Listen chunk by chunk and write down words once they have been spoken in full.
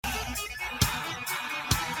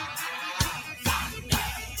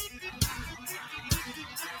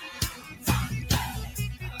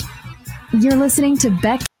You're listening to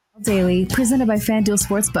BetQL Daily, presented by FanDuel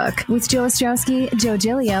Sportsbook, with Joe Ostrowski, Joe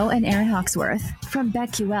Giglio, and Aaron Hawksworth from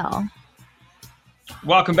BetQL.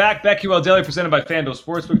 Welcome back. BetQL Daily, presented by FanDuel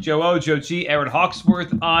Sportsbook. Joe O, Joe G, Aaron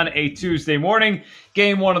Hawksworth on a Tuesday morning.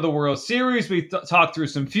 Game 1 of the World Series. We talked through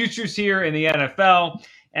some futures here in the NFL,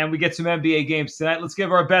 and we get some NBA games tonight. Let's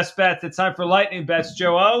give our best bets. It's time for lightning bets.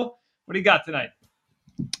 Joe O, what do you got tonight?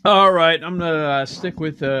 All right, I'm going to stick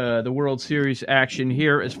with the World Series action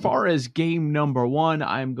here. As far as game number 1,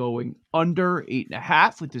 I'm going under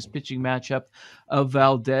 8.5 with this pitching matchup of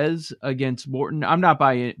Valdez against Morton. I'm not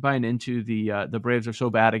buying into the Braves are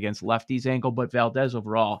so bad against lefties angle, but Valdez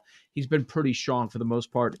overall, he's been pretty strong for the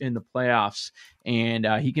most part in the playoffs, and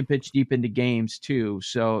he can pitch deep into games too.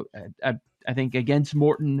 So I think against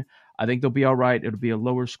Morton, I think they'll be all right. It'll be a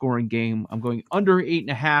lower scoring game. I'm going under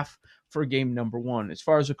 8.5 for game number 1. As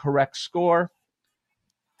far as a correct score,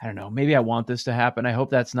 I don't know. Maybe I want this to happen. I hope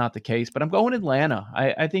that's not the case, but I'm going Atlanta.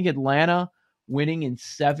 I think Atlanta winning in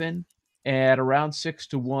 7 at around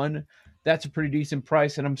 6-1. That's a pretty decent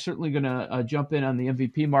price, and I'm certainly going to jump in on the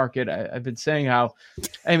MVP market. I've been saying how,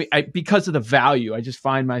 because of the value, I just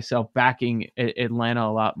find myself backing Atlanta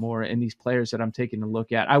a lot more in these players that I'm taking a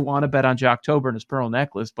look at. I want to bet on Joctober and his pearl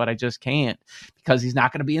necklace, but I just can't because he's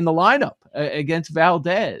not going to be in the lineup against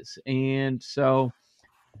Valdez. And so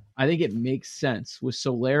I think it makes sense with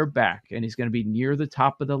Soler back, and he's going to be near the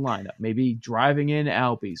top of the lineup, maybe driving in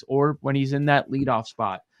Albies, or when he's in that leadoff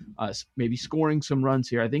spot, maybe scoring some runs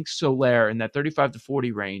here. I think Soler in that 35 to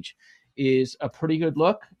 40 range is a pretty good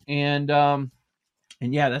look. And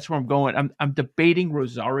yeah, that's where I'm going. I'm debating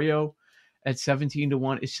Rosario at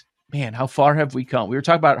 17-1. Man, how far have we come? We were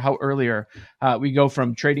talking about how earlier we go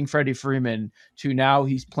from trading Freddie Freeman to now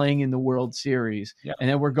he's playing in the World Series. Yeah. And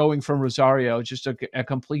then we're going from Rosario, just a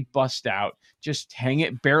complete bust out, just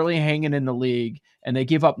barely hanging in the league. And they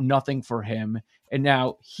give up nothing for him. And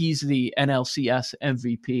now he's the NLCS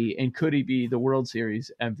MVP. And could he be the World Series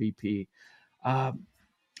MVP?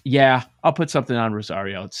 Yeah, I'll put something on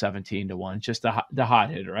Rosario at 17-1, just the hot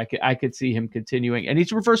hitter. I could see him continuing, and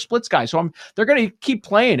he's a reverse splits guy, so they're going to keep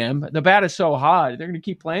playing him. The bat is so hot, they're going to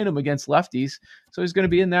keep playing him against lefties, so he's going to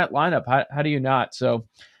be in that lineup. How do you not? So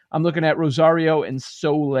I'm looking at Rosario and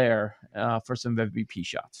Soler for some MVP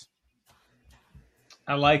shots.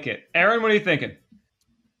 I like it. Aaron, what are you thinking?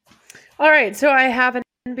 All right, so I have an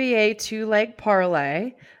NBA 2-leg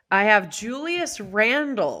parlay. I have Julius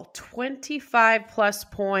Randle, 25 plus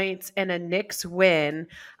points and a Knicks win.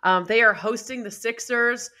 They are hosting the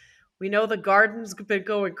Sixers. We know the Garden's been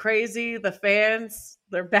going crazy. The fans,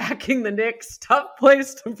 they're backing the Knicks. Tough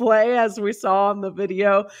place to play, as we saw in the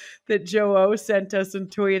video that Joe O sent us and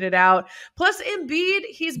tweeted out. Plus Embiid,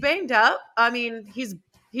 he's banged up. I mean, he's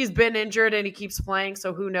been injured and he keeps playing,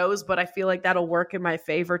 so who knows? But I feel like that'll work in my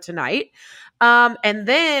favor tonight. And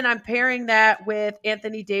then I'm pairing that with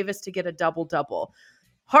Anthony Davis to get a double-double.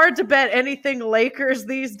 Hard to bet anything Lakers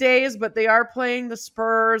these days, but they are playing the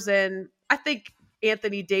Spurs, and I think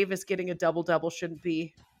Anthony Davis getting a double-double shouldn't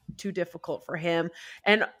be too difficult for him.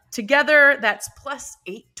 And together, that's plus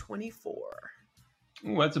 824.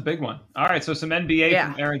 Ooh, that's a big one. All right, so some NBA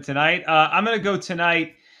from Aaron tonight. I'm going to go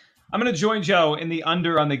tonight. I'm going to join Joe in the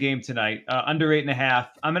under on the game tonight, under 8.5.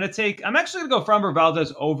 I'm actually going to go Framber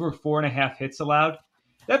Valdez over 4.5 hits allowed.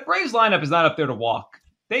 That Braves lineup is not up there to walk.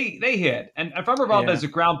 They hit. And Framber Valdez is a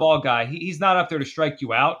ground ball guy. He's not up there to strike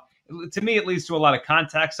you out. To me, it leads to a lot of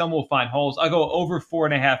contact. Some will find holes. I'll go over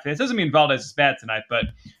 4.5 hits. Doesn't mean Valdez is bad tonight, but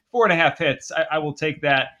 4.5 hits, I will take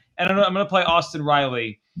that. And I'm going to play Austin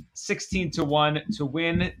Riley 16-1 to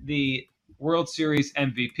win the World Series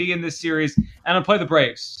MVP in this series, and I'll play the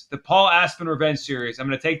Braves. The Paul Aspen Revenge Series. I'm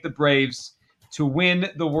going to take the Braves to win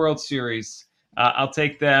the World Series. I'll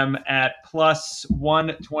take them at plus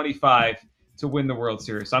 125 to win the World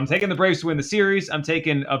Series. So I'm taking the Braves to win the series. I'm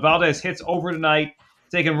taking Valdez hits over tonight.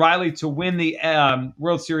 Taking Riley to win the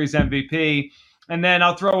World Series MVP, and then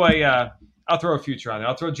I'll throw a future on there.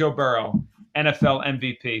 I'll throw Joe Burrow NFL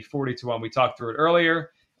MVP 40-1. We talked through it earlier.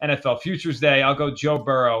 NFL Futures Day. I'll go Joe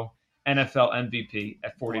Burrow NFL MVP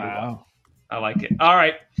at 40-1. Wow. I like it. All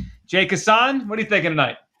right. Jake Hassan, what are you thinking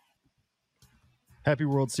tonight? Happy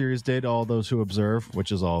World Series Day to all those who observe,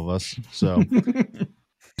 which is all of us. So,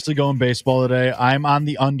 actually going baseball today. I'm on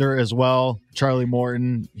the under as well. Charlie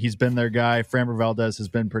Morton, he's been their guy. Framber Valdez has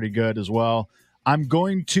been pretty good as well. I'm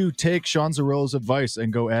going to take Sean Zerillo's advice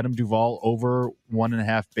and go Adam Duvall over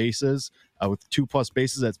 1.5 bases with 2+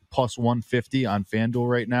 bases. That's plus 150 on FanDuel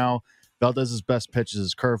right now. Valdez's best pitch is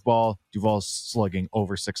his curveball. Duvall's slugging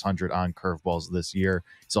over 600 on curveballs this year.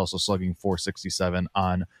 He's also slugging 467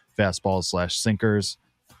 on fastballs/sinkers.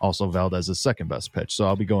 also Valdez's second best pitch. So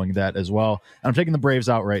I'll be going that as well. And I'm taking the Braves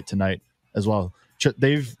outright tonight as well.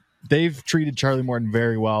 They've treated Charlie Morton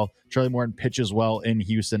very well. Charlie Morton pitches well in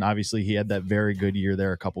Houston. Obviously, he had that very good year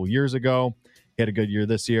there a couple years ago. He had a good year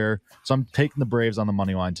this year. So I'm taking the Braves on the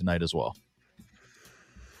money line tonight as well.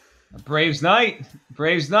 Braves night.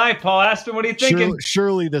 Paul Aspen, what are you thinking?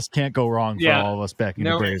 Surely this can't go wrong for all of us backing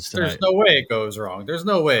the Braves tonight. There's no way it goes wrong.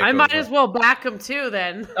 I might as well back them too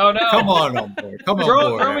then. Oh, no. Come on board.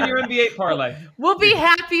 Throw in your NBA parlay. We'll be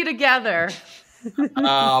happy together.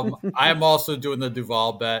 I'm also doing the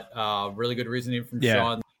Duval bet. Really good reasoning from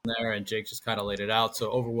Sean there, and Jake just kind of laid it out. So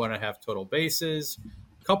over 1.5 total bases.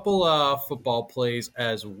 Couple football plays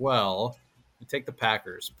as well. You take the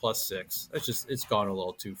Packers +6. It's gone a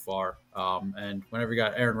little too far. And whenever you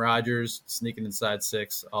got Aaron Rodgers sneaking inside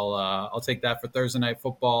 6, I'll take that for Thursday Night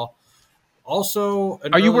Football. Also,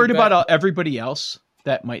 are you worried about everybody else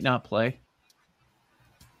that might not play?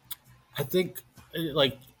 I think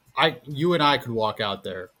you and I could walk out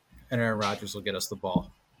there, and Aaron Rodgers will get us the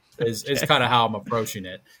ball. Is kind of how I'm approaching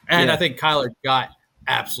it. And I think Kyler got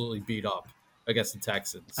absolutely beat up against the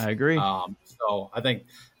Texans. I agree. So I think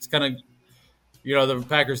it's kind of, the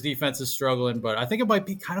Packers defense is struggling, but I think it might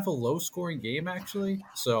be kind of a low-scoring game, actually.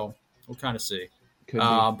 So we'll kind of see. But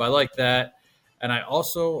I like that. And I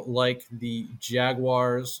also like the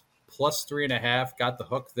Jaguars +3.5. Got the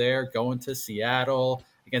hook there, going to Seattle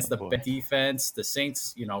against the bad defense. The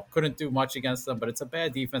Saints, couldn't do much against them, but it's a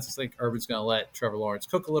bad defense. I think Urban's going to let Trevor Lawrence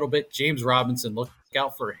cook a little bit. James Robinson, look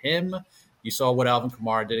out for him. You saw what Alvin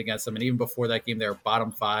Kamara did against them, and even before that game, they were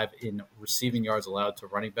bottom 5 in receiving yards allowed to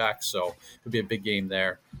running back, so it could be a big game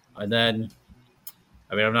there. And then,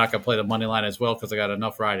 I'm not going to play the money line as well because I got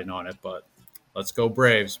enough riding on it, but let's go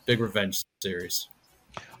Braves. Big revenge series.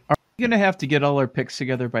 Are we going to have to get all our picks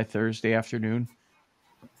together by Thursday afternoon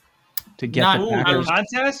to get the Packers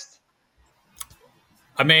contest?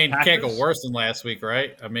 Can't go worse than last week,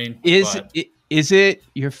 right? Is it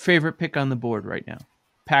your favorite pick on the board right now?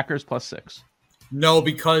 Packers +6. No,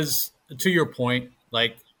 because to your point,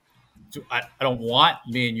 I don't want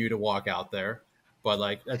me and you to walk out there, but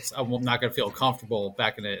I'm not going to feel comfortable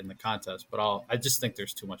backing it in the contest. But I just think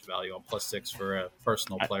there's too much value on +6 for a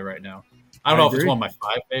personal play right now. I don't know if it's one of my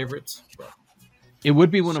 5 favorites, but it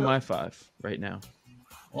would be one of my 5 right now.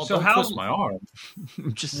 Well, so don't twist my arm.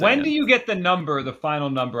 When do you get the final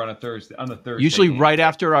number on a Thursday? Usually right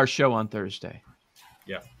after our show on Thursday.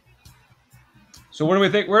 Yeah. So what do we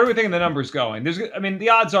think? Where do we think the number's going? The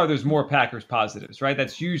odds are there's more Packers positives, right?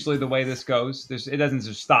 That's usually the way this goes. It doesn't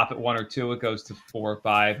just stop at 1 or 2. It goes to 4 or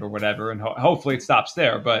 5 or whatever, and hopefully it stops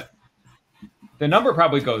there. But the number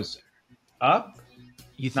probably goes up.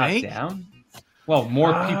 You think? Not down? Well, more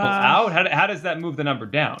people out. How does that move the number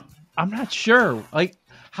down? I'm not sure.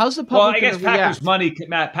 How's the public? Well, I guess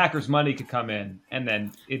Packers money could come in, and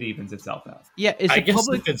then it evens itself out. Yeah, is the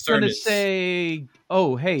public going to say,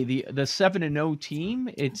 "Oh, hey, the 7-0 team,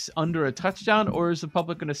 it's under a touchdown," or is the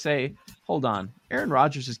public going to say, "Hold on, Aaron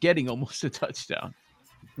Rodgers is getting almost a touchdown"?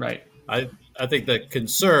 Right. I think the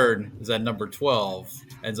concern is that number 12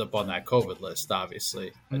 ends up on that COVID list,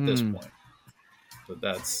 obviously, at this point. But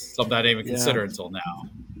that's something I didn't even consider until now.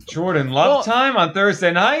 Jordan Love time on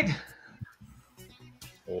Thursday night.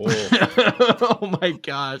 Oh my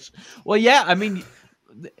gosh. Well, yeah,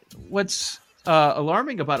 what's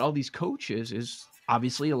alarming about all these coaches is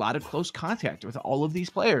obviously a lot of close contact with all of these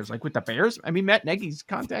players. Like with the Bears, Matt Nagy's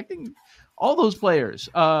contacting all those players.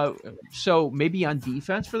 So maybe on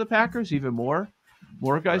defense for the Packers, even more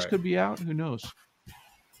guys could be out. Who knows?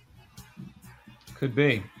 Could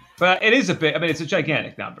be. But it is a bit. It's a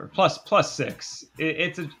gigantic number.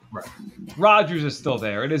 +6. Rodgers is still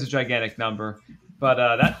there. It is a gigantic number. But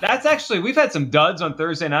that's actually, we've had some duds on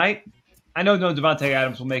Thursday night. I know no Devontae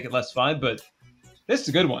Adams will make it less fun, but this is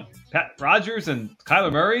a good one. Rodgers and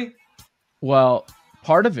Kyler Murray. Well,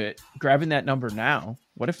 part of it, grabbing that number now.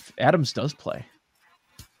 What if Adams does play?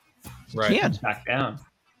 Right. Can't back down.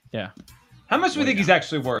 Yeah. How much do we think he's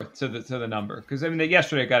actually worth to the number? Because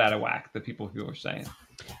yesterday it got out of whack. The people who were saying.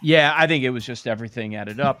 Yeah, I think it was just everything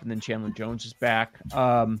added up, and then Chandler Jones is back.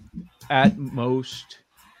 At most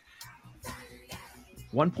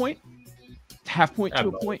 1 point, half point to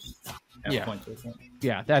a point. Half point to a point.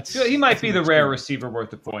 Yeah, that's. He might be the rare receiver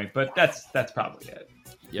worth a point, but that's probably it.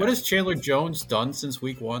 Yeah. What has Chandler Jones done since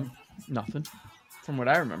week 1? Nothing, from what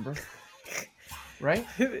I remember. Right.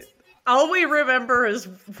 All we remember is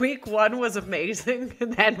week 1 was amazing,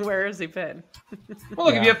 and then where has he been? Well,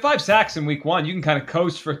 look, if you have 5 sacks in week 1, you can kind of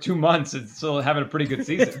coast for 2 months and still having a pretty good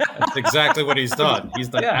season. That's exactly what he's done. He's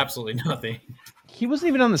done absolutely nothing. He wasn't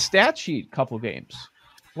even on the stat sheet a couple games.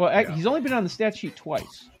 Well, he's only been on the stat sheet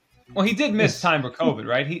twice. Well, he did miss time for COVID,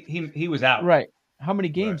 right? He was out. Right. How many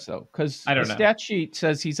games though? Because the stat sheet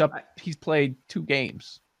says he's played 2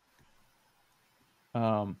 games.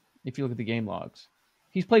 If you look at the game logs,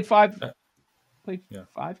 he's played 5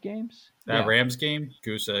 games. That Rams game,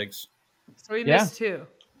 goose eggs. So he missed 2.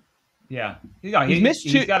 Yeah, he's missed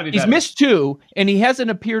 2. He's missed 2, and he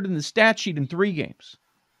hasn't appeared in the stat sheet in 3 games.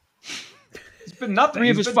 It's been nothing. 3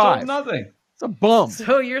 of his 5. Nothing. It's a bum.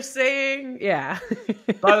 So you're saying, yeah.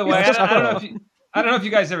 By the way, I don't know if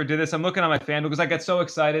you guys ever did this. I'm looking on my FanDuel because I got so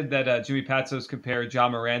excited that Jimmy Patsos compared Ja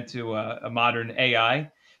Morant to a modern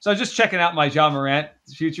AI. So I was just checking out my Ja Morant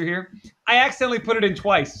future here. I accidentally put it in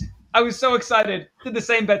twice. I was so excited. Did the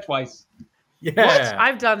same bet twice. Yeah, what?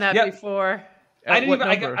 I've done that before. I didn't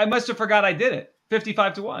even. I must have forgot I did it.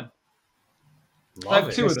 55-1. I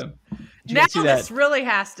have 2 of them. Now this really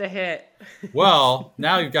has to hit. Well,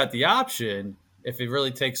 now you've got the option. If it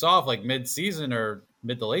really takes off, like mid-season or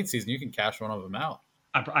mid to late season, you can cash one of them out.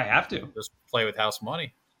 I have to just play with house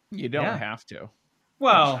money. You don't have to.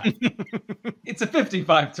 Well, it's a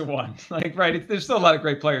 55-1. Like, right? There's still a lot of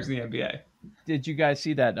great players in the NBA. Did you guys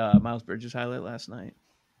see that Miles Bridges highlight last night?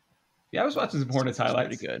 Yeah, I was watching some Hornets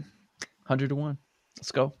highlights. Pretty good. 100-1.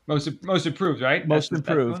 Let's go. Most improved, right? Most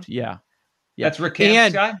improved. Yeah. That's Rick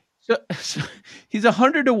Camp's guy. So he's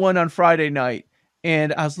 100-1 on Friday night,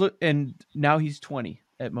 and and now he's 20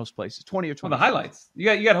 at most places. 20 or 20. Well, the highlights. You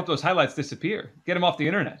got to hope those highlights disappear. Get them off the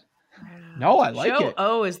internet. No, I like it.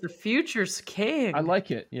 Joe is the future's king. I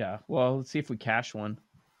like it. Yeah. Well, let's see if we cash one.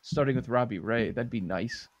 Starting with Robbie Ray. That'd be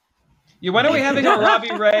nice. Yeah, when are we having a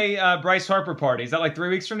Robbie Ray, Bryce Harper party? Is that like 3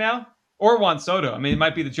 weeks from now? Or Juan Soto? I mean, it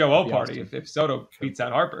might be the Joe O party if Soto beats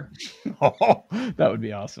out Harper. Oh, that would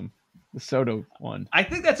be awesome. The Soto one. I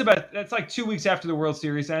think that's like 2 weeks after the World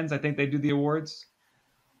Series ends. I think they do the awards.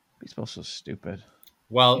 Baseball's so stupid.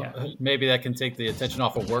 Well, maybe that can take the attention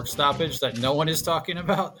off a work stoppage that no one is talking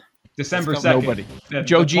about. December 2nd. Nobody.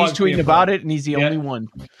 Joe G's tweeting about it, and he's the only one.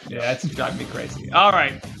 Yeah, that's driving me crazy. All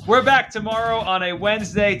right. We're back tomorrow on a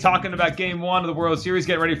Wednesday talking about Game 1 of the World Series.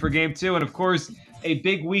 Get ready for Game 2. And, of course, a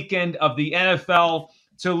big weekend of the NFL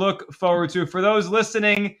to look forward to. For those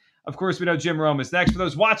listening, of course, we know Jim Rome is next. For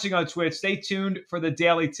those watching on Twitch, stay tuned for the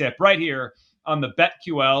Daily Tip right here on the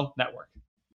BetQL Network.